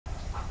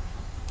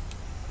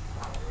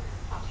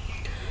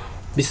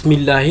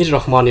বিসমিল্লাহির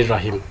রহমানির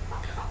রাহিম।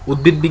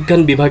 উদ্ভিদ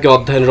বিজ্ঞান বিভাগে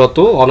অধ্যয়নরত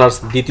অনার্স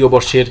দ্বিতীয়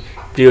বর্ষের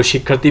প্রিয়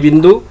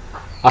শিক্ষার্থীবৃন্দু,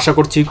 আশা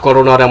করছি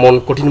করোনার এমন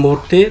কঠিন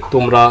মুহূর্তে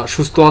তোমরা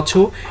সুস্থ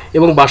আছো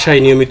এবং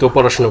বাসায় নিয়মিত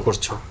পড়াশোনা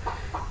করছো।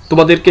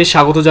 তোমাদেরকে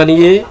স্বাগত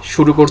জানিয়ে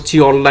শুরু করছি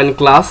অনলাইন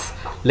ক্লাস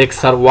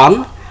লেকচার 1।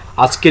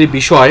 আজকের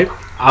বিষয়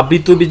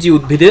আবৃতবীজী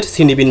উদ্ভিদের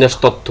শ্রেণীবিন্যাস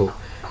তত্ত্ব,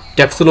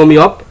 ট্যাক্সোনমি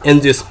অফ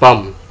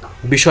এনজিওস্পার্ম।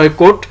 বিষয়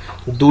কোড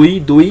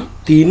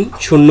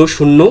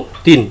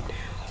 223003।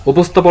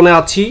 উপস্থাপনায়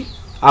আছি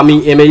আমি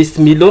এমএইচ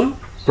মিলন,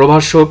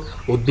 প্রভাষক,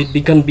 উদ্ভিদ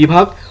বিজ্ঞান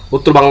বিভাগ,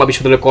 উত্তর বাংলা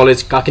বিশ্ববিদ্যালয় কলেজ,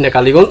 কাকিনা,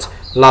 কালীগঞ্জ,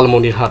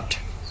 লালমনিরহাট।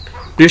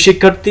 প্রিয়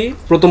শিক্ষার্থী,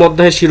 প্রথম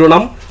অধ্যায়ের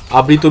শিরোনাম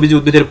আবৃতবীজী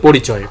উদ্ভিদের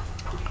পরিচয়।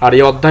 আর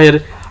এই অধ্যায়ের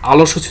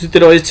আলোকসূচিতে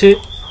রয়েছে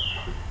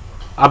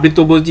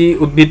আবৃতবীজী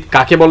উদ্ভিদ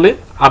কাকে বলে,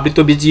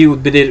 আবৃতবীজী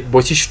উদ্ভিদের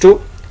বৈশিষ্ট্য,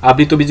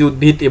 আবৃতবীজী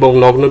উদ্ভিদ এবং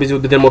নগ্নবীজী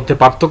উদ্ভিদের মধ্যে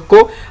পার্থক্য,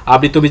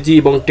 আবৃতবীজী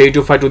এবং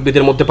টেরিটোফাইট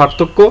উদ্ভিদের মধ্যে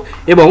পার্থক্য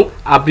এবং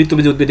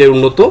আবৃতবীজী উদ্ভিদের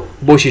উন্নত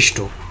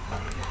বৈশিষ্ট্য।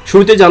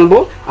 শুরুতে জানবো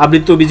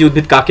আবৃতবীজী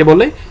উদ্ভিদ কাকে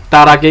বলে।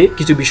 তার আগে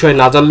কিছু বিষয়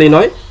না জানলেই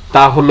নয়,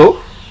 তা হলো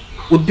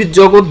উদ্ভিদ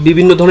জগৎ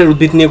বিভিন্ন ধরনের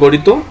উদ্ভিদ নিয়ে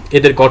গঠিত।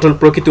 এদের গঠন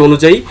প্রকৃতি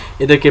অনুযায়ী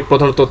এদেরকে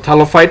প্রধানত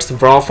থ্যালোফাইটস,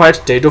 ব্রায়োফাইটস,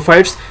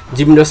 টেরিটোফাইটস,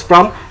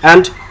 জিমনোস্পার্ম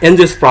অ্যান্ড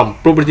এনজিওস্পার্ম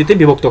প্রভৃতিতে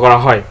বিভক্ত করা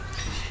হয়।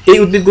 এই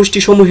উদ্ভিদ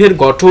গোষ্ঠীসমূহের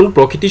গঠন,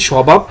 প্রকৃতি,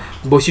 স্বভাব,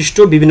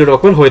 বৈশিষ্ট্য বিভিন্ন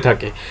রকমের হয়ে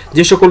থাকে।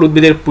 যে সকল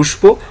উদ্ভিদের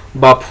পুষ্প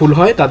বা ফুল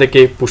হয় তাদেরকে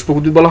পুষ্পক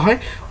উদ্ভিদ বলা হয়।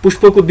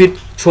 পুষ্পক উদ্ভিদ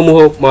সমূহ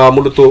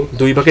মূলত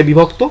দুই ভাগে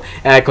বিভক্ত,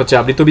 এক হচ্ছে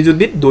আবৃতবীজী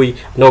উদ্ভিদ, দুই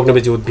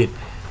নগ্নবীজী উদ্ভিদ।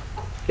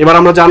 এবার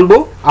আমরা জানবো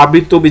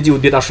আবৃতবীজী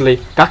উদ্ভিদ আসলে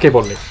কাকে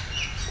বলে।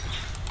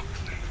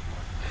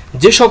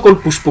 যে সকল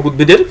পুষ্পক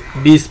উদ্ভিদের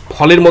বীজ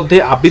ফলের মধ্যে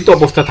আবৃত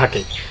অবস্থা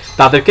থাকে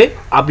তাদেরকে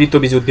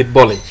আবৃতবীজী উদ্ভিদ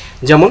বলে।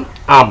 যেমন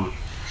আম,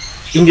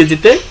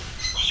 ইংরেজিতে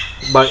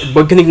বা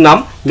বৈজ্ঞানিক নাম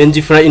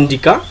মেনজিফেরা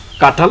ইন্ডিকা।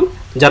 কাঁঠাল,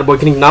 যার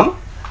বৈজ্ঞানিক নাম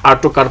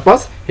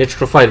আর্টোকার্পাস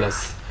হেটেরোফাইলাস।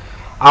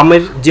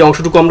 আমের যে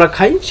অংশটুকু আমরা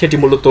খাই সেটি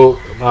মূলত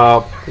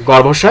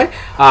গর্ভাশয়,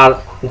 আর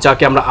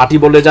যাকে আমরা আটি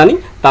বলে জানি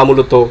তা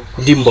মূলত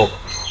ডিম্বক,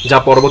 যা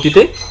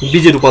পরবর্তীতে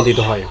বীজে রূপান্তরিত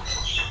হয়।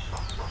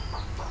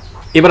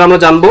 এবার আমরা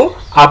জানব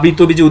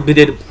আবৃতবীজী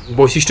উদ্ভিদের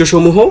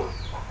বৈশিষ্ট্যসমূহ।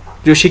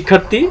 প্রিয়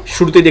শিক্ষার্থী,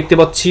 শুরুতেই দেখতে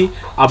পাচ্ছি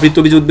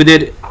আবৃতবীজী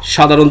উদ্ভিদের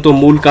সাধারণত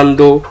মূল কাণ্ড,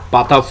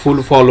 পাতা, ফুল,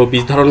 ফল ও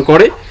বীজ ধারণ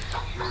করে।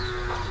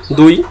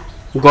 2.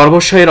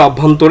 গর্ভাশয়ের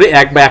অভ্যন্তরে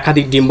এক বা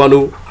একাধিক ডিম্বাণু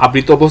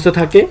আবৃত অবস্থায়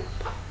থাকে।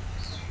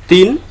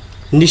 3.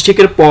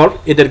 নিষেকের পর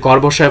এদের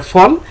গর্ভাশয়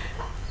ফল,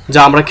 যা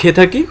আমরা খেয়ে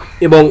থাকি,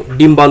 এবং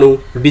ডিম্বাণু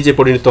বীজে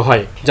পরিণত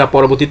হয়, যা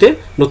পরবর্তীতে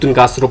নতুন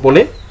গাছ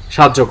রোপণে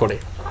সাহায্য করে।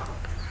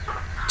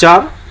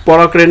 4.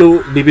 পরাগরেণু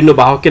বিভিন্ন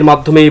বাহকের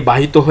মাধ্যমে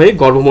বাহিত হয়ে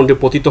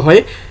গর্ভমণ্ডলে পতিত হয়ে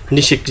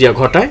নিষেকক্রিয়া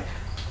ঘটায়।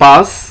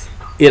 5.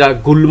 এরা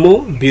গুল্ম,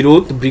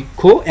 বিরোধ,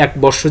 বৃক্ষ,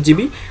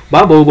 একবর্ষজীবী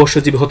বা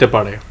বহুবর্ষজীবী হতে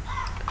পারে।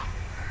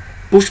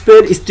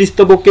 পুষ্পের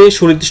স্ত্রীস্তবকে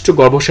সুনির্দিষ্ট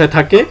গর্ভাশয়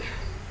থাকে।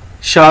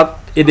 7.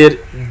 এদের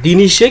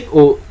দ্বিনিষেক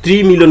ও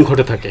ত্রিমিলন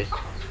ঘটে থাকে।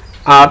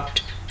 8.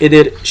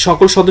 এদের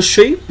সকল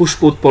সদস্যই পুষ্প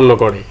উৎপন্ন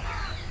করে।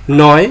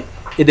 9.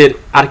 এদের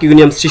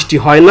আর্কিগোনিয়াম সৃষ্টি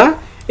হয় না।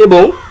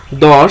 এবং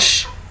 10.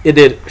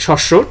 এদের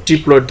শস্য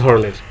ট্রিপ্লয়েড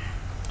ধরনের।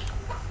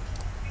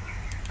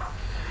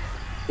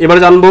 এবার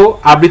জানবো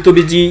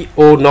আবৃতবীজী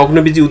ও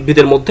নগ্নবীজী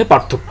উদ্ভিদের মধ্যে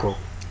পার্থক্য।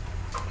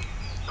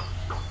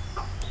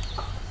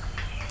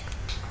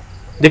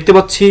 দেখতে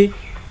পাচ্ছি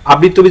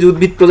আবৃতবীজী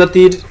উদ্ভিদ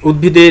প্রজাতির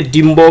উদ্ভিদে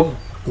ডিম্বক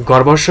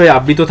গর্ভাশয়ে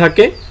আবৃত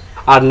থাকে,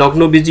 আর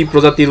নগ্নবীজী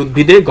প্রজাতির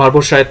উদ্ভিদে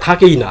গর্ভাশয়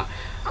থাকেই না,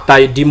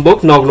 তাই ডিম্বক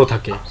নগ্ন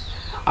থাকে।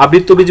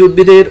 আবৃতবীজী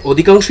উদ্ভিদের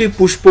অধিকাংশই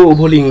পুষ্প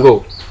উভলিঙ্গ,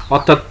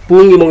 অর্থাৎ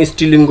পুং এবং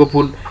স্ত্রীলিঙ্গ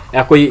ফুল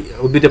একই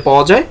উদ্ভিদে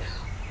পাওয়া যায়।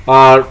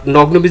 আর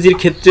নগ্নবীজীর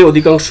ক্ষেত্রে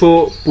অধিকাংশ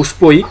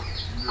পুষ্পই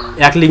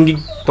একলিঙ্গিক,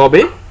 তবে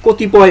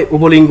কতিপয়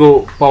উভলিঙ্গ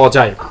পাওয়া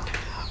যায়।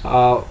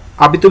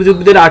 আবৃতবীজী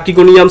উদ্ভিদের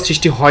আর্কিগোনিয়াম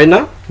সৃষ্টি হয় না,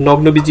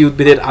 নগ্নবীজী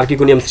উদ্ভিদের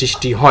আর্কিগোনিয়াম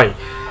সৃষ্টি হয়।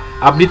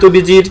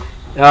 আবৃতবীজীর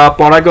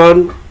পরাগায়ন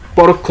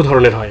পরোক্ষ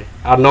ধরনের হয়,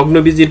 আর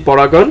নগ্নবীজীর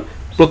পরাগায়ন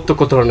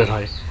প্রত্যক্ষ ধরনের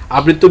হয়।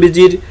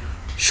 আবৃতবীজীর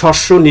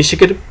শস্য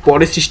নিষেকের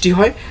পরে সৃষ্টি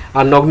হয়,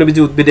 আর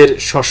নগ্নবীজী উদ্ভিদের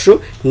শস্য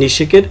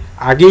নিষেকের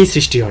আগেই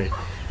সৃষ্টি হয়।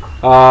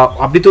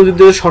 আবৃতবীজী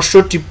উদ্ভিদের শস্য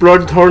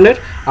ট্রিপ্লয়েড ধরনের,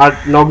 আর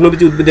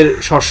নগ্নবীজী উদ্ভিদের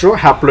শস্য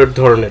হ্যাপ্লয়েড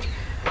ধরনের।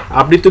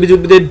 আবৃতবীজী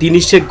উদ্ভিদের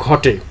দ্বিনিষেক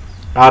ঘটে,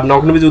 আর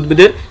নগ্নবীজী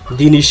উদ্ভিদের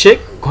দ্বিনিষেক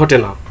ঘটে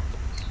না।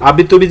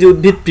 আবৃতবীজী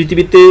উদ্ভিদ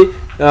পৃথিবীতে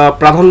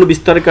প্রাধান্য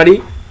বিস্তারকারী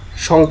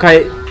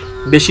সংখ্যায়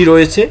বেশি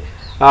রয়েছে,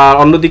 আর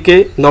অন্যদিকে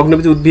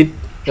নগ্নবীজী উদ্ভিদ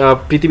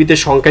পৃথিবীতে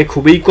সংখ্যায়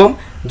খুবই কম,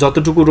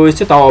 যতটুকু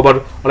রয়েছে তাও আবার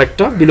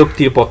অনেকটা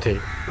বিলুপ্তির পথে।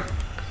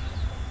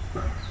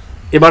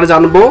 এবার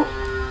জানবো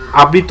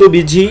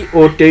আবৃতবীজী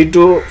ও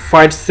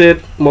টেরিটোফাইটসের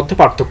মধ্যে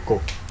পার্থক্য।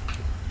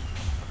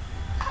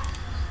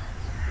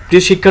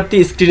 প্রিয় শিক্ষার্থী,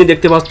 স্ক্রিনে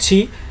দেখতে পাচ্ছি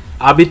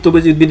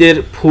আবৃতবীজী উদ্ভিদের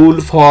ফুল,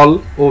 ফল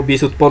ও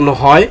বীজ উৎপন্ন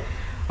হয়,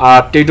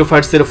 আর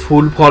টেরিটোফাইটসের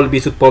ফুল, ফল,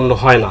 বীজ উৎপন্ন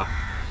হয় না।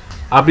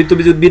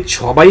 আবৃতবীজী উদ্ভিদ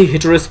সবাই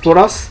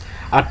হেটেরোস্পোরাস,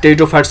 আর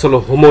টেরিটোফাইটস হলো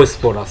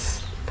হোমোস্পোরাস।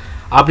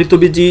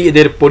 আবৃতবীজী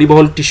এদের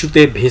পরিবহন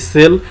টিস্যুতে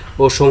ভেসেল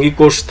ও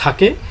সঙ্গীকোষ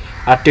থাকে,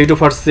 আর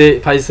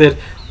টেরিটোফাইটসের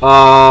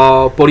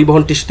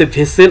পরিবহন টিস্যুতে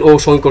ভেসেল ও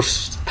সঙ্গীকোষ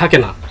থাকে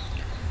না।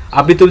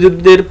 আবৃতবীজী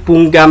উদ্ভিদের পুং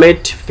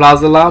গ্যামেট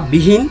ফ্লাজেলা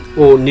বিহীন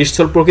ও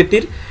নিশ্চল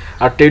প্রকৃতির,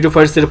 আর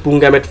টেরিডোফাইটসের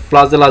পুংগ্যামেট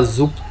ফ্লাজেলা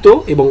যুক্ত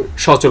এবং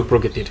সচল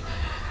প্রকৃতির।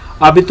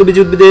 আবৃতবীজী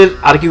উদ্ভিদের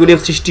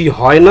আর্কিগোনিয়াম সৃষ্টি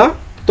হয় না,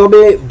 তবে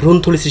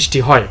ভ্রূণথলি সৃষ্টি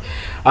হয়।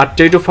 আর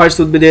টেরিডোফাইটস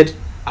উদ্ভিদের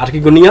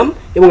আর্কিগোনিয়াম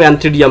এবং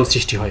অ্যান্থ্রিডিয়াম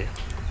সৃষ্টি হয়।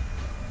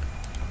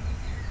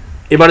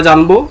 এবার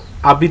জানবো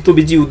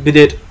আবৃতবীজী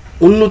উদ্ভিদের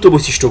উন্নত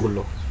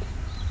বৈশিষ্ট্যগুলো।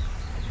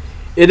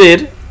 এদের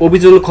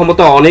অভিযোজন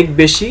ক্ষমতা অনেক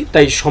বেশি,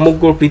 তাই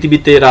সমগ্র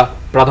পৃথিবীতে এরা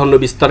প্রাধান্য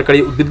বিস্তারকারী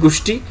উদ্ভিদ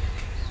গোষ্ঠী।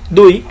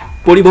 2,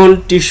 পরিবহন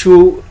টিস্যু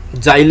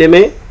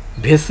জাইলেমে,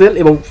 ভেসেল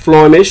এবং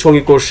ফ্লোয়েমে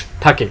সঙ্গীকোষ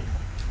থাকে।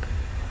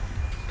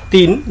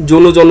 3,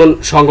 যৌনজনন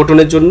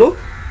সংগঠনের জন্য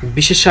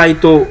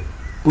বিশেষায়িত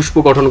পুষ্প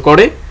গঠন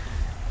করে।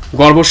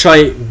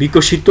 গর্ভাশয়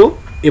বিকশিত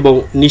এবং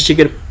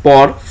নিষেকের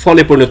পর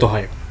ফলে পরিণত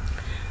হয়।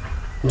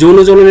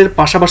 যৌনজননের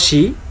পাশাপাশি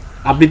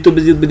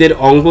আবৃতবীজী উদ্ভিদের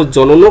অঙ্গ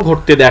জননও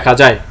ঘটতে দেখা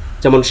যায়,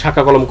 যেমন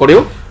শাখা কলম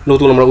করেও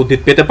নতুন আমরা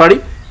উদ্ভিদ পেতে পারি।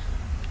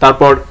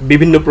 তারপর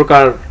বিভিন্ন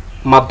প্রকার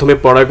মাধ্যমে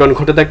পরাগায়ন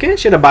ঘটে থাকে,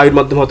 সেটা বায়ুর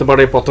মাধ্যমে হতে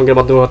পারে, পতঙ্গের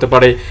মাধ্যমে হতে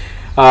পারে,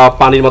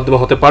 পানির মাধ্যমে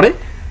হতে পারে।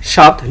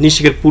 7,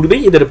 নিষেকের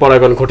পূর্বেই এদের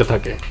পরাগায়ন ঘটে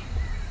থাকে।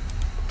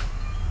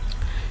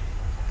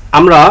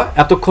 আমরা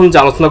এতক্ষণ যে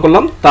আলোচনা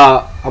করলাম তা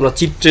আমরা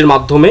চিত্রের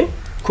মাধ্যমে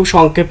খুব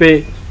সংক্ষেপে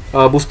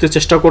বুঝতে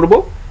চেষ্টা করব।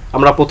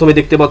 আমরা প্রথমে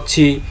দেখতে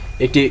পাচ্ছি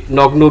একটি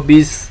নগ্ন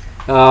বীজ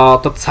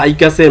অর্থাৎ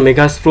সাইকাসের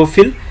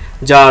মেগাস্প্রোফিল,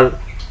 যার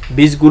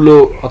বীজগুলো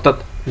অর্থাৎ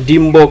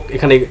ডিম্বক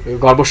এখানে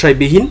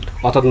গর্ভাশয়বিহীন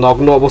অর্থাৎ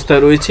নগ্ন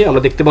অবস্থায় রয়েছে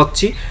আমরা দেখতে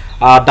পাচ্ছি।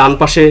 আর ডান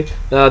পাশে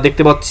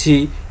দেখতে পাচ্ছি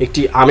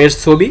একটি আমের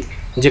ছবি,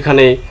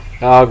 যেখানে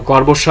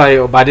গর্ভাশয়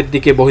বাইরের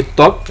দিকে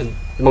বহিঃত্বক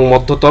এবং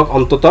মধ্যত্বক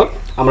অন্তত্বক।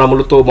 আমরা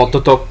মূলত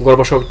মধ্যত্বক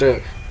গর্ভাশয়টা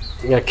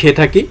খেয়ে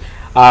থাকি,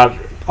 আর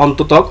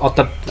অন্তত্বক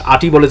অর্থাৎ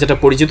আটি বলে যেটা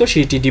পরিচিত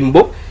সেইটি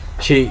ডিম্বক।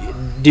 সেই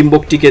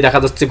ডিম্বকটিকে দেখা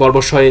যাচ্ছে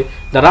গর্ভাশয়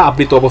দ্বারা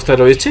আবৃত অবস্থায়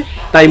রয়েছে,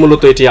 তাই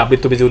মূলত এটি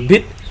আবৃতবীজী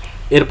উদ্ভিদ।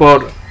 এরপর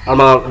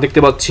আমরা দেখতে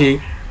পাচ্ছি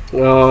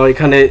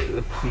এখানে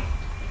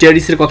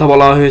টেরিসের কথা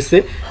বলা হয়েছে,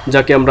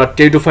 যাকে আমরা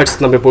টেরিডোফাইটস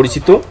নামে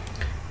পরিচিত।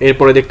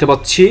 এরপরে দেখতে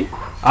পাচ্ছি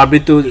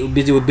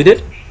আবৃতবীজী উদ্ভিদের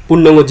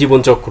পূর্ণাঙ্গ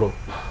জীবনচক্র।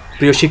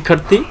 প্রিয়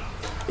শিক্ষার্থী,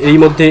 এই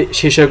মধ্যে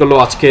শেষ হয়ে গেল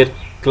আজকের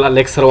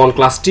লেকচার 1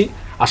 ক্লাসটি।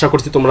 আশা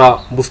করছি তোমরা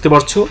বুঝতে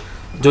পারছো।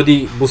 যদি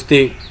বুঝতে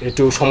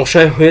একটু সমস্যা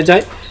হয়ে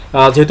যায়,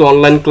 যেহেতু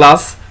অনলাইন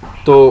ক্লাস,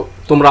 তো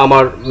তোমরা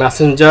আমার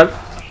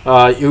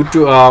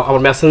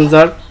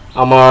মেসেঞ্জার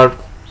আমার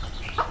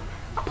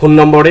ফোন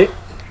নম্বরে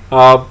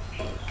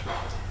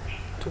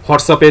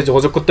হোয়াটসঅ্যাপে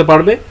যোগাযোগ করতে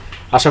পারবে।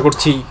 আশা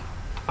করছি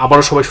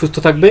আবারও সবাই সুস্থ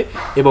থাকবে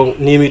এবং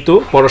নিয়মিত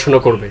পড়াশোনা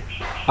করবে।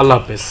 আল্লাহ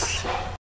হাফেজ।